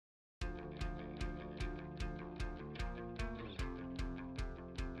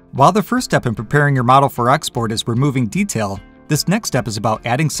While the first step in preparing your model for export is removing detail, this next step is about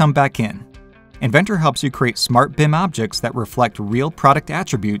adding some back in. Inventor helps you create smart BIM objects that reflect real product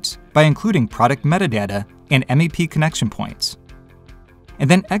attributes by including product metadata and MEP connection points, and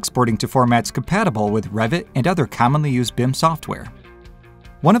then exporting to formats compatible with Revit and other commonly used BIM software.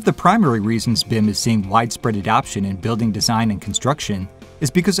 One of the primary reasons BIM is seeing widespread adoption in building design and construction is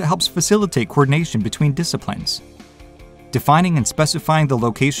because it helps facilitate coordination between disciplines. Defining and specifying the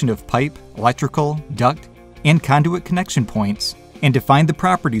location of pipe, electrical, duct, and conduit connection points, and define the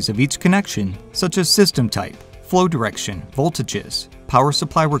properties of each connection, such as system type, flow direction, voltages, power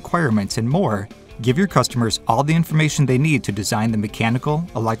supply requirements, and more, give your customers all the information they need to design the mechanical,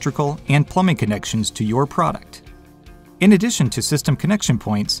 electrical, and plumbing connections to your product. In addition to system connection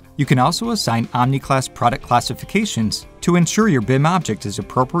points, you can also assign Omni-class product classifications to ensure your BIM object is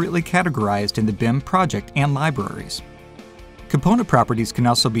appropriately categorized in the BIM project and libraries. Component properties can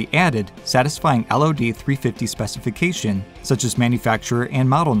also be added, satisfying LOD 350 specification, such as manufacturer and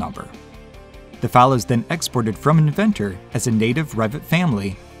model number. The file is then exported from Inventor as a native Revit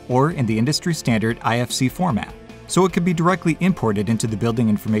family or in the industry standard IFC format, so it can be directly imported into the building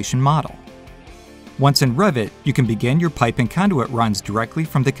information model. Once in Revit, you can begin your pipe and conduit runs directly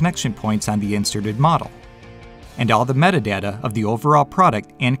from the connection points on the inserted model. And all the metadata of the overall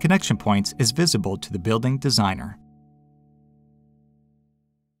product and connection points is visible to the building designer.